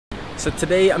So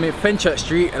today I'm in Fenchurch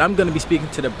Street and I'm going to be speaking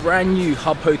to the brand new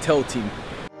Hub Hotel team.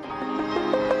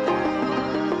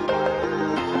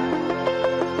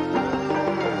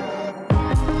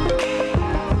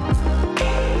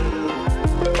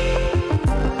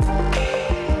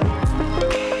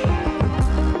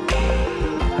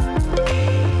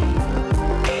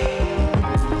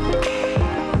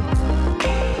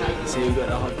 So we've got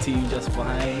the Hub team just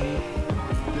behind me.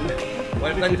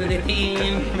 Welcome to the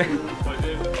team!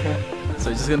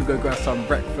 So just gonna go grab some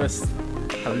breakfast,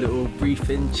 have a little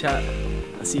briefing chat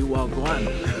and see what I'll go on.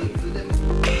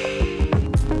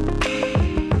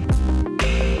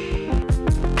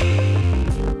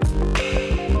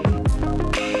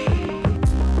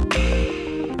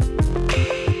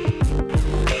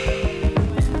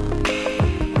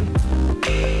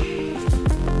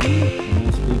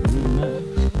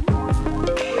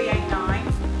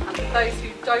 Those who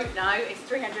don't know, it's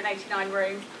 389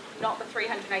 rooms, not the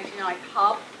 389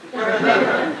 hub.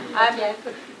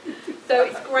 So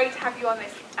it's great to have you on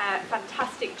this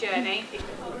fantastic journey.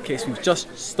 Okay, so we've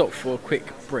just stopped for a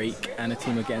quick break and the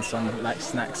team are getting some like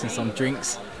snacks and some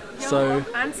drinks. So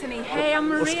Anthony, hey, I'm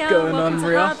Maria. What's going Welcome on, to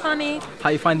Maria? Hub, honey. How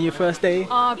you finding your first day?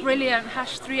 Oh, brilliant.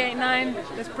 #389.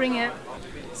 Let's bring it.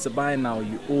 So by now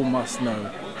you all must know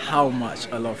how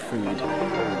much I love food.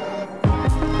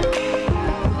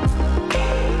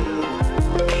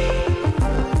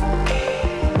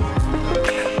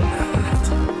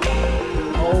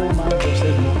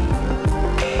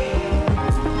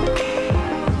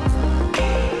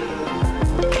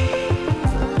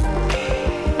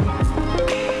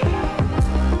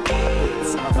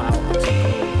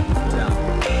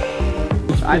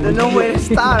 I don't know where to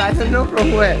start, I don't know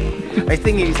from where. I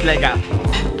think it's like a...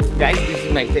 Guys, this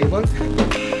is my table.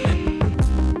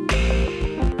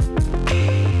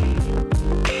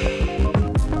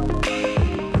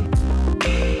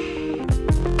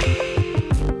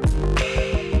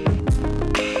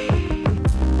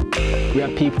 We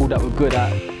had people that were good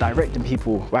at directing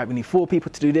people, right? We need 4 people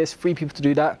to do this, 3 people to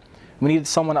do that. We needed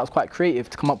someone that was quite creative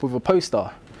to come up with a poster.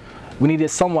 We needed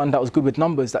someone that was good with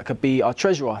numbers, that could be our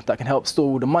treasurer, that can help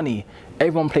store all the money.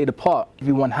 Everyone played a part.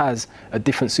 Everyone has a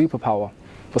different superpower.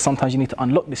 But sometimes you need to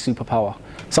unlock this superpower.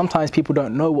 Sometimes people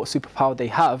don't know what superpower they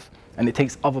have, and it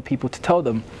takes other people to tell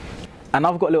them. And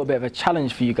I've got a little bit of a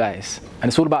challenge for you guys, and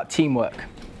it's all about teamwork,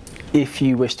 if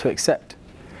you wish to accept.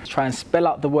 Try and spell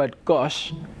out the word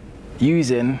gosh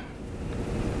using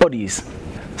bodies.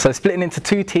 So splitting into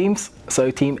 2 teams,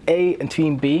 so team A and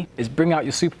team B, is bring out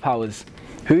your superpowers.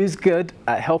 Who's good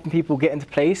at helping people get into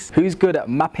place? Who's good at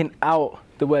mapping out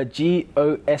the word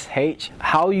G-O-S-H?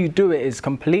 How you do it is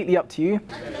completely up to you.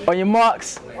 On your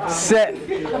marks, set,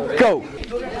 go.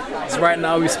 So right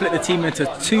now we split the team into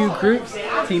 2 groups,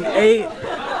 team A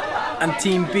and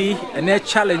team B, and their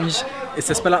challenge is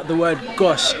to spell out the word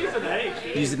gosh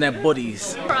using their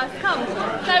bodies. Come,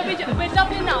 so we're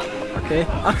doubling up. Okay,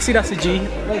 I can see that's a G.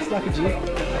 That's like a G.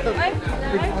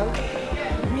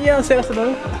 Yeah, I'll say that's a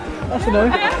no. That's a no.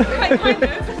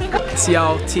 See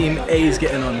how team A is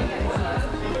getting on.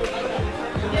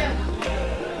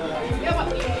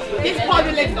 This part of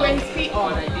the leg is where his feet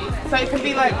are, so it can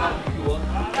be like.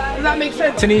 Does that make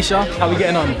sense? Tanisha, how are we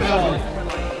getting on?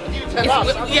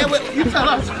 You tell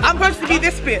us. I'm supposed to be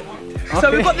this bit. Okay.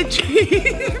 So we've got the G,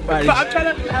 right, but I'm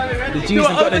trying to. The G's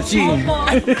have got the G.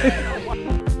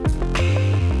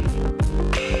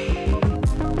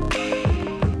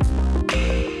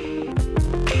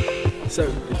 So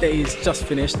the day is just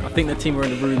finished. I think the team are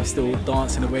in the room still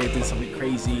dancing away, doing something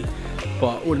crazy.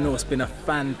 But all in all, it's been a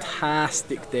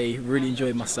fantastic day. Really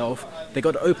enjoyed myself. They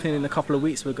got the opening in a couple of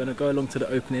weeks. We're going to go along to the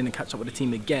opening and catch up with the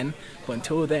team again. But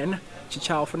until then,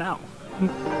 ciao for now.